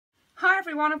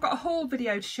everyone, I've got a haul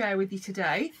video to share with you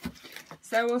today.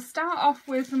 So we'll start off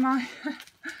with my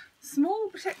small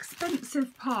but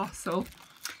expensive parcel.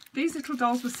 These little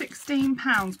dolls were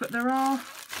 £16, but there are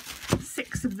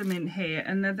 6 of them in here,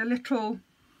 and they're the little...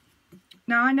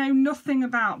 Now I know nothing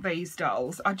about these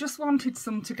dolls. I just wanted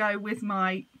some to go with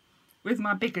my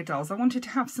bigger dolls. I wanted to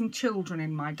have some children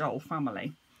in my doll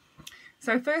family.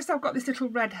 So first I've got this little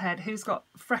redhead who's got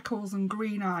freckles and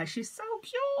green eyes. She's so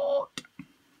cute.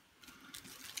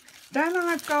 Then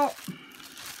I've got,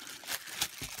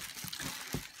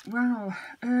 wow,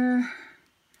 I'm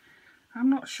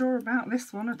not sure about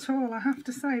this one at all, I have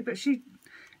to say, but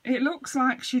it looks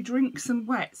like she drinks and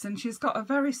wets, and she's got a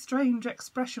very strange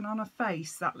expression on her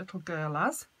face, that little girl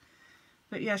has.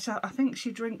 But yes, I think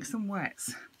she drinks and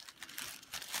wets.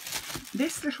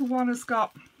 This little one has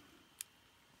got,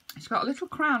 she's got a little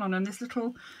crown on and this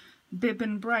little bib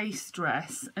and brace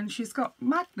dress, and she's got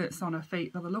magnets on her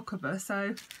feet by the look of her,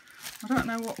 so I don't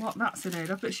know what that's in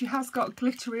aid of, but she has got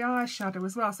glittery eyeshadow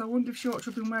as well, so I wonder if she ought to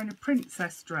have been wearing a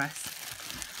princess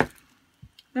dress.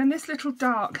 Then this little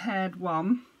dark haired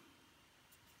one,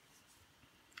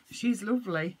 she's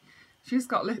lovely. She's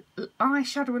got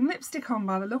eyeshadow and lipstick on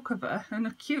by the look of her, and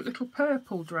a cute little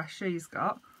purple dress she's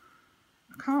got.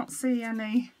 I can't see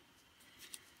any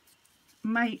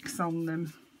makes on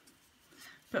them,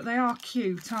 but they are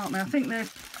cute, aren't they? I think they're,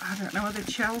 I don't know, are they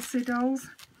Chelsea dolls?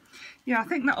 Yeah, I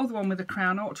think that other one with the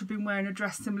crown ought to have been wearing a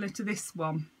dress similar to this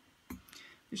one.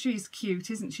 But she's cute,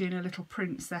 isn't she, in a little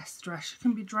princess dress? She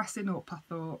can be dressing up, I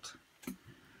thought.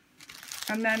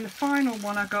 And then the final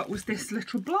one I got was this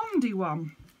little blondie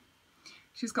one.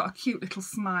 She's got a cute little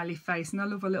smiley face, and I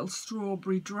love a little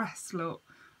strawberry dress look.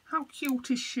 How cute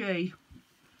is she?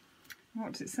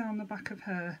 What does it say on the back of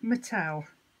her? Mattel.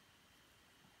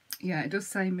 Yeah, it does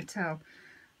say Mattel.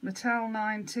 Mattel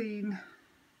 19...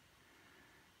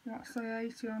 Did I say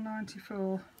 80 or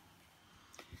 94?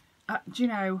 Do you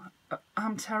know,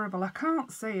 I'm terrible. I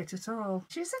can't see it at all.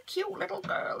 She's a cute little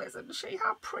girl, isn't she?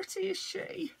 How pretty is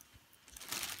she?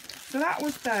 So that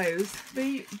was those.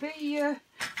 Be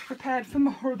prepared for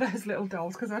more of those little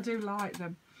dolls, because I do like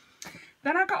them.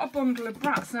 Then I got a bundle of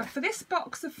Bratz. Now for this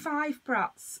box of 5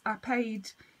 Bratz, I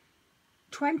paid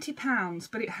 £20,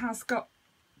 but it has got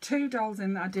 2 dolls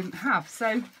in that I didn't have.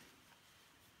 So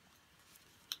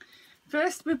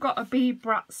first we've got a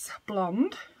Bratz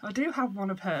blonde. I do have one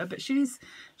of her, but she's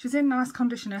in nice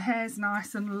condition. Her hair's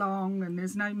nice and long, and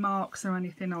there's no marks or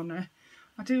anything on her.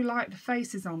 I do like the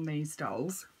faces on these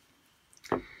dolls.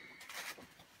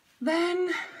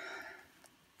 Then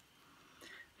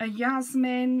a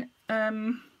Yasmin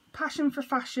Passion for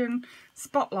Fashion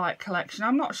Spotlight collection.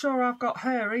 I'm not sure I've got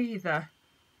her either.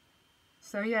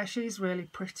 So yeah, she's really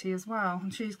pretty as well,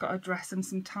 and she's got a dress and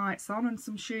some tights on and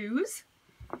some shoes.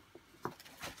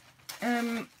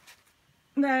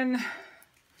 Then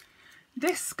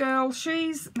this girl,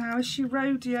 she's, now is she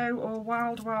Rodeo or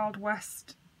Wild Wild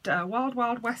West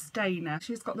Dana?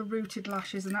 She's got the rooted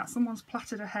lashes, and that someone's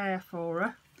plaited her hair for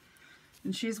her,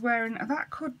 and she's wearing, that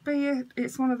could be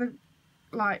it's one of the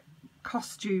like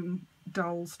costume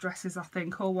dolls dresses, I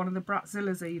think, or one of the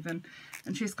Bratzillas even,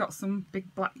 and she's got some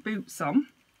big black boots on.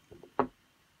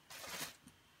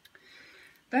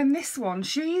 Then this one,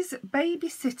 she's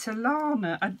Babysitter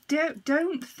Lana. I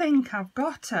don't think I've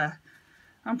got her.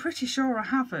 I'm pretty sure I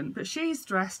haven't, but she's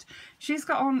dressed, she's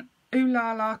got on Ooh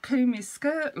La La Kumi's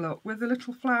skirt look with a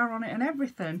little flower on it and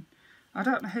everything. I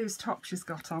don't know whose top she's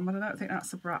got on, but I don't think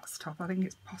that's a Bratz top. I think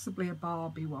it's possibly a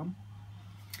Barbie one.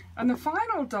 And the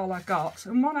final doll I got,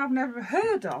 and one I've never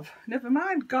heard of, never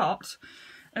mind got,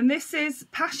 and this is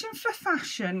Passion for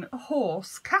Fashion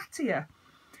Horse Katia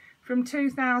from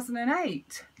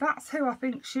 2008. That's who I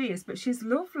think she is, but she's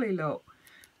lovely, look.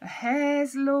 Her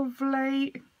hair's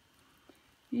lovely.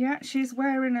 Yeah, she's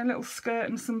wearing a little skirt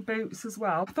and some boots as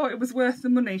well. I thought it was worth the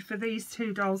money for these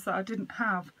 2 dolls that I didn't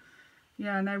have.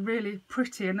 Yeah, and they're really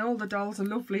pretty, and all the dolls are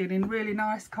lovely and in really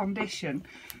nice condition.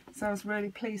 So I was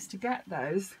really pleased to get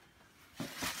those.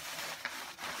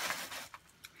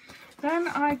 Then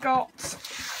I got...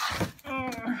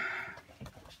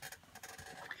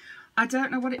 I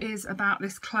don't know what it is about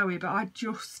this Chloe, but I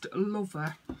just love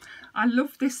her. I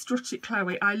love this Strutted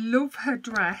Chloe. I love her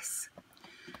dress.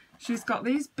 She's got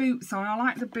these boots on. I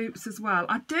like the boots as well.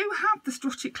 I do have the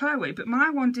Strutted Chloe, but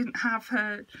my one didn't have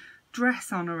her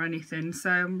dress on or anything, so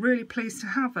I'm really pleased to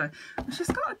have her. And she's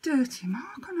got a dirty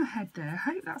mark on her head there.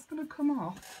 I hope that's going to come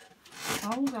off.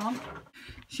 Hold on.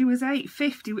 She was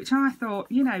 £8.50, which I thought,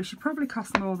 you know, she probably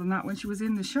cost more than that when she was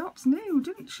in the shops new,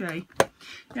 didn't she?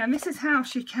 Yeah, and this is how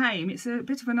she came. It's a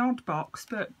bit of an odd box,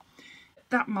 but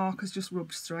that mark has just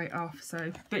rubbed straight off.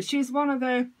 So, but she's one of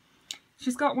the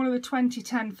She's got one of the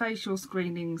 2010 facial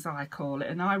screenings, I call it,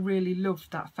 and I really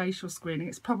loved that facial screening.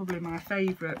 It's probably my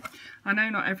favourite. I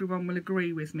know not everyone will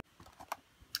agree with me.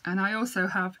 And I also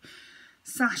have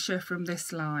Sasha from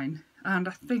this line, and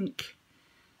I think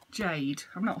Jade,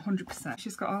 I'm not 100%.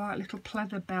 She's got a like little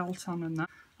pleather belt on and that.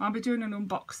 I'll be doing an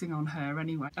unboxing on her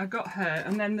anyway. I got her,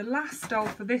 and then the last doll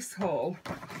for this haul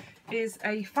is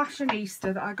a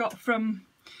Fashionista that I got from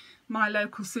my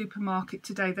local supermarket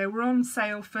today. They were on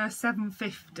sale for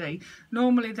 $7.50.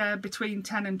 Normally they're between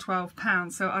 £10 and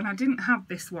 £12. So, and I didn't have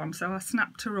this one, so I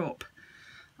snapped her up.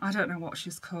 I don't know what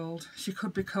she's called. She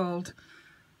could be called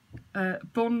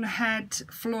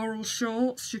Bunhead Floral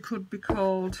Shorts. She could be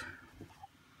called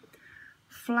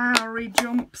Flowery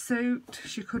Jumpsuit.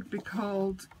 She could be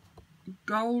called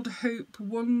Gold Hoop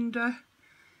Wonder.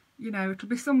 You know, it'll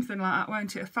be something like that,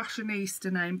 won't it? A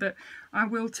Fashionista name, but I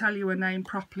will tell you her name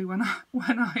properly when I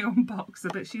unbox her.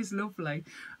 But she's lovely.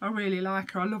 I really like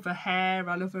her. I love her hair.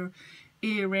 I love her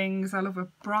earrings. I love her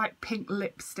bright pink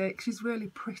lipstick. She's really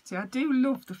pretty. I do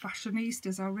love the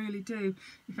Fashionistas. I really do.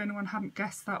 If anyone hadn't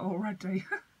guessed that already.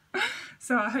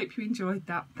 So I hope you enjoyed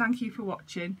that. Thank you for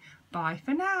watching. Bye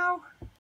for now.